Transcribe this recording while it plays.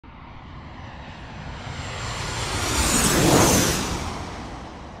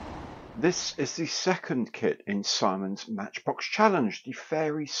This is the second kit in Simon's Matchbox challenge, the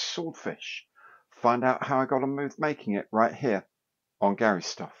Fairey Swordfish. Find out how I got on with making it right here on Gary's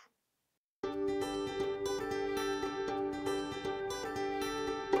Stuff.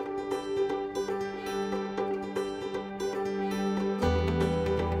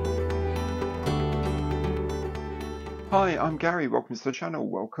 Hi, I'm Gary. Welcome to the channel.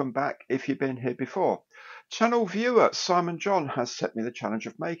 Welcome back if you've been here before. Channel viewer Simon John has set me the challenge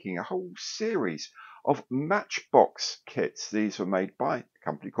of making a whole series of Matchbox kits. These were made by a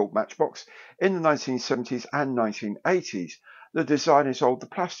company called Matchbox in the 1970s and 1980s. The design is old, the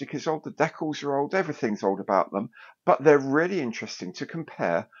plastic is old, the decals are old, everything's old about them, but they're really interesting to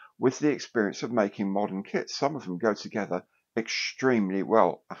compare with the experience of making modern kits. Some of them go together extremely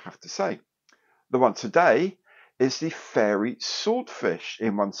well, I have to say. The one today is the Fairey Swordfish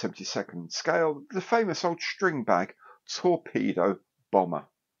in 1/72nd scale, the famous old string bag torpedo bomber.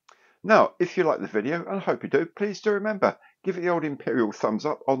 Now, if you like the video, and I hope you do, please do remember, give it the old imperial thumbs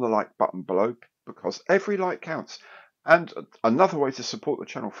up on the like button below, because every like counts. And another way to support the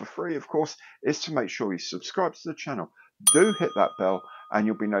channel for free, of course, is to make sure you subscribe to the channel. Do hit that bell and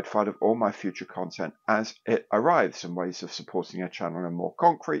you'll be notified of all my future content as it arrives. And ways of supporting our channel in a more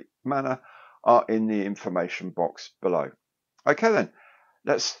concrete manner are in the information box below. Okay then,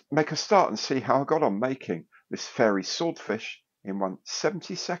 let's make a start and see how I got on making this Fairey Swordfish in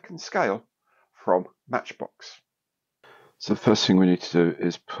 1/72nd scale from Matchbox. So the first thing we need to do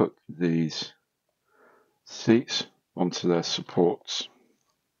is put these seats onto their supports.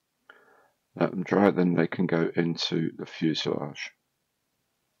 Let them dry, then they can go into the fuselage.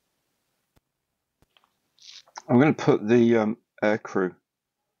 I'm going to put the aircrew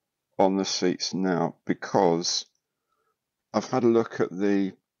on the seats now because I've had a look at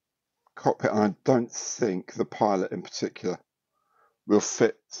the cockpit and I don't think the pilot in particular will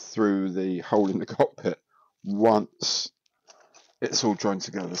fit through the hole in the cockpit once it's all joined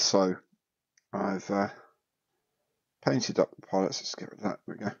together. So I've painted up the pilots. Let's get rid of that.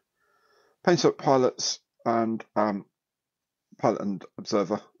 There we go. Painted up pilots and pilot and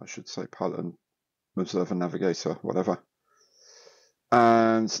observer, I should say, pilot and observer, navigator, whatever.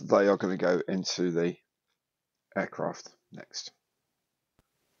 And they are going to go into the aircraft next.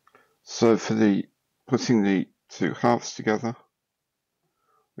 So for the putting the two halves together,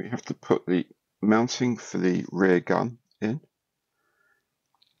 we have to put the mounting for the rear gun in.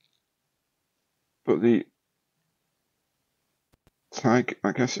 Put the tag,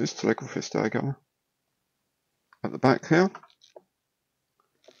 I guess it's telegraphy tag gunner at the back here.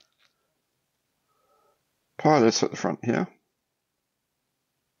 Pilot at the front here.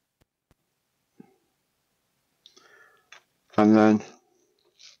 And then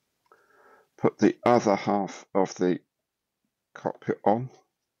put the other half of the cockpit on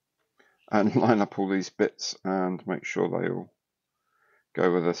and line up all these bits and make sure they all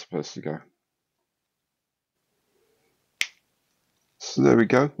go where they're supposed to go. So there we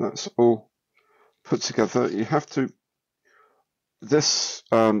go, that's all put together. You have to, this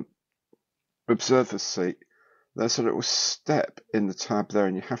observer seat, there's a little step in the tab there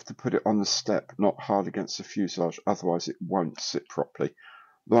and you have to put it on the step, not hard against the fuselage, otherwise it won't sit properly.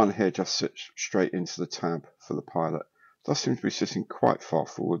 The one here just sits straight into the tab for the pilot. It does seem to be sitting quite far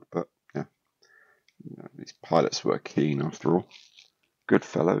forward, but yeah, these pilots were keen after all. Good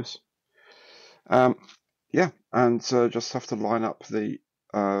fellows. Yeah, and just have to line up the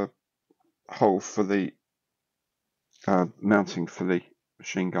hole for the mounting for the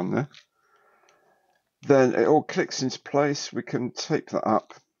machine gun there. Then it all clicks into place. We can tape that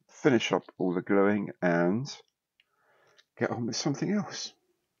up, finish up all the gluing, and get on with something else.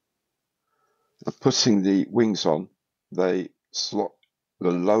 Putting the wings on, they slot, the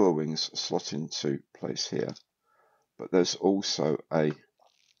lower wings slot into place here, but there's also a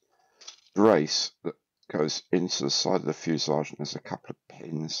brace that goes into the side of the fuselage, and there's a couple of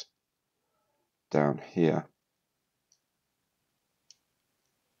pins down here.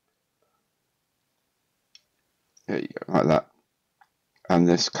 There you go, like that. And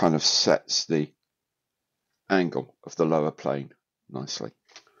this kind of sets the angle of the lower plane nicely.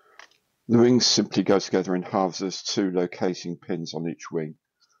 The wings simply go together in halves. There's two locating pins on each wing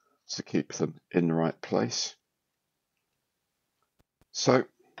to keep them in the right place. So,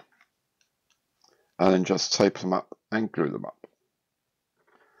 and then just tape them up and glue them up.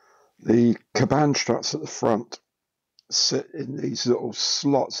 The cabin struts at the front sit in these little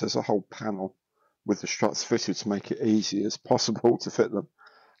slots. There's a whole panel with the struts fitted to make it easy as possible to fit them,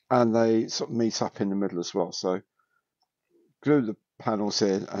 and they sort of meet up in the middle as well. So glue the panels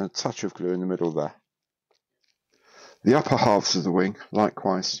in and a touch of glue in the middle there. The upper halves of the wing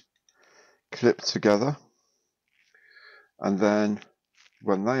likewise clip together, and then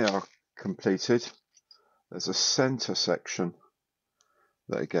when they are completed, there's a center section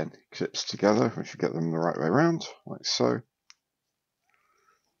that again clips together if you get them the right way around, like so,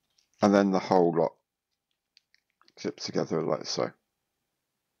 and then the whole lot clips together like so.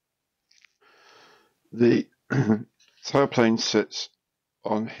 The tailplane sits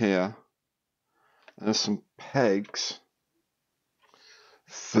on here, and there's some pegs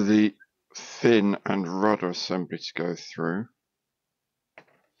for the fin and rudder assembly to go through.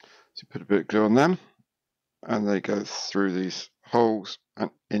 So put a bit of glue on them, and they go through these holes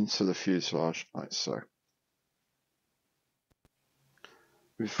and into the fuselage like so.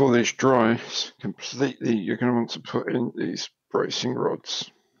 Before these dry completely, you're going to want to put in these bracing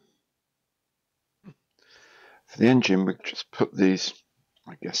rods. For the engine, we just put these,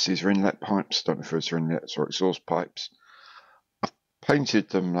 I guess these are inlet pipes, don't know if those are inlets or exhaust pipes. I've painted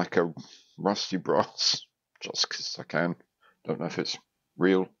them like a rusty brass, just because I can. Don't know if it's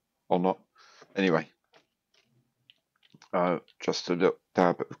real or not. Anyway, just a little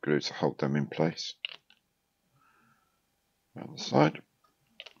dab of glue to hold them in place. On the side.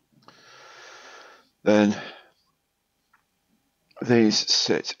 Then these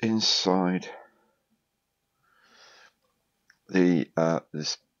sit inside the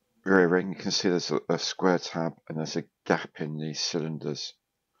this rear ring. You can see there's a square tab and there's a gap in these cylinders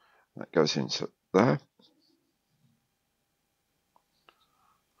that goes into there.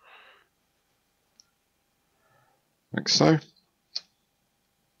 Like so.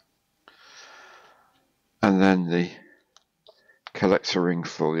 And then the collector ring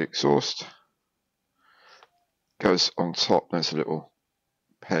for the exhaust goes on top. There's a little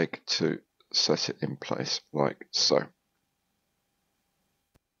peg to set it in place like so.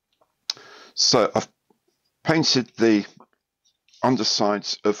 So I've painted the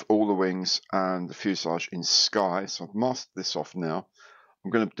undersides of all the wings and the fuselage in sky, so I've masked this off now.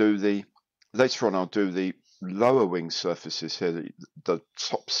 I'm going to do later on I'll do the lower wing surfaces here, the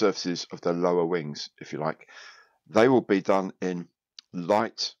top surfaces of the lower wings, if you like. They will be done in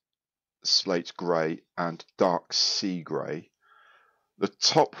light slate grey and dark sea grey. The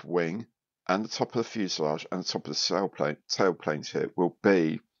top wing and the top of the fuselage and the top of the tailplanes here will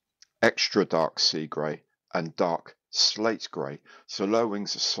be extra dark sea grey and dark slate grey. So lower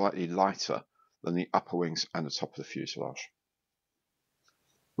wings are slightly lighter than the upper wings and the top of the fuselage.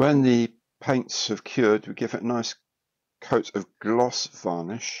 When the paints have cured, we give it a nice coat of gloss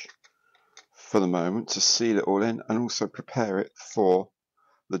varnish for the moment to seal it all in and also prepare it for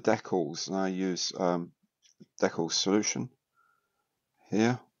the decals. And I use decal solution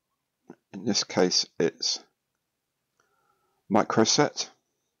here. In this case it's Microset,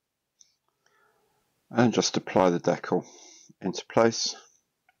 and just apply the decal into place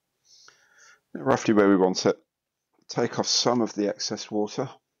roughly where we want it. Take off some of the excess water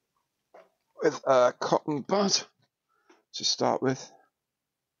with a cotton bud to start with,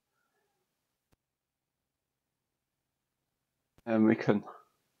 and we can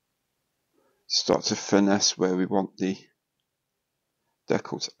start to finesse where we want the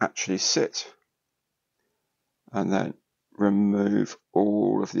decal to actually sit, and then remove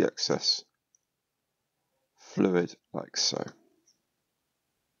all of the excess fluid like so.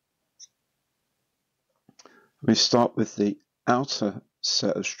 We start with the outer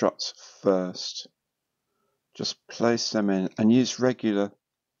set of struts first. Just place them in and use regular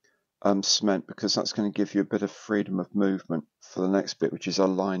cement, because that's going to give you a bit of freedom of movement for the next bit, which is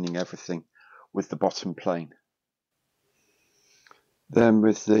aligning everything with the bottom plane. Then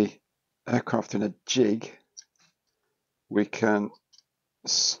with the aircraft in a jig, we can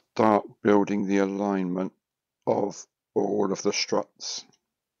start building the alignment of all of the struts,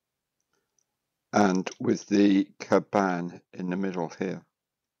 and with the cabin in the middle here.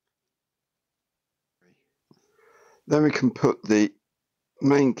 Then we can put the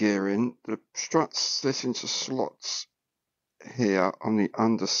main gear in. The struts sit into slots here on the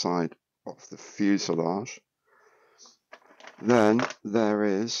underside of the fuselage. Then there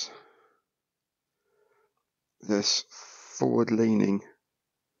is this forward leaning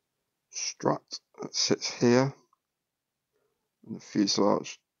strut that sits here, and the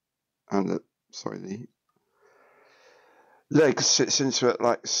fuselage and the leg sits into it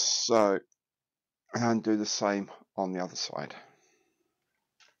like so, and do the same on the other side.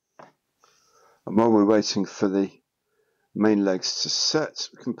 And while we're waiting for the main legs to set,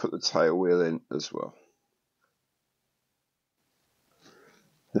 we can put the tail wheel in as well.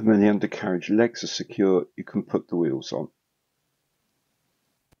 Then when the undercarriage legs are secure, you can put the wheels on.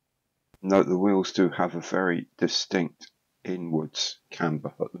 Note the wheels do have a very distinct inwards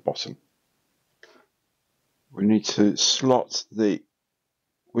camber at the bottom. We need to slot the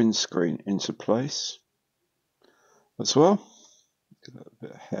windscreen into place as well. Get a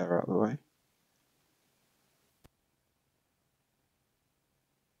bit of hair out of the way.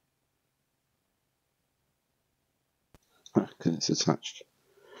 Because it's attached.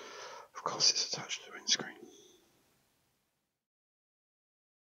 Of course it's attached to the windscreen.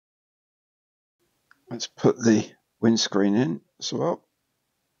 Let's put the windscreen in as well.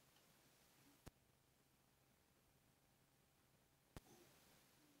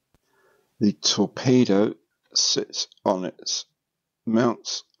 The torpedo sits on its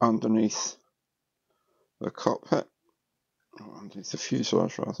mounts underneath the cockpit, or underneath the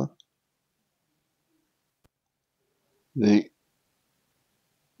fuselage rather. The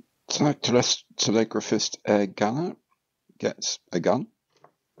telegraphist air gunner gets a gun.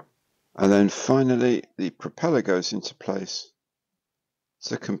 And then finally the propeller goes into place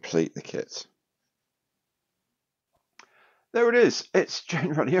to complete the kit. There it is. It's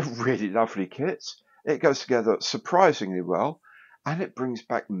generally a really lovely kit. It goes together surprisingly well, and it brings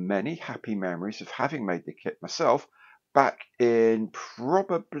back many happy memories of having made the kit myself back in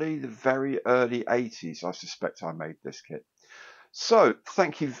probably the very early 80s. I suspect I made this kit. So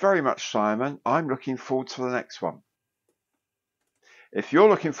thank you very much, Simon. I'm looking forward to the next one. If you're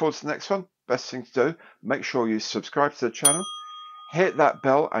looking forward to the next one, best thing to do, make sure you subscribe to the channel, hit that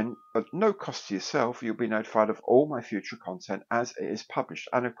bell, and at no cost to yourself, you'll be notified of all my future content as it is published.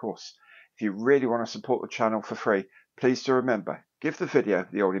 And of course, if you really want to support the channel for free, please do remember, give the video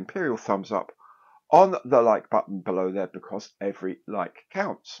the old imperial thumbs up on the like button below there, because every like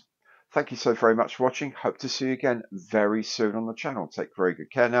counts. Thank you so very much for watching. Hope to see you again very soon on the channel. Take very good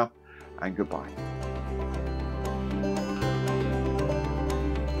care now, and goodbye.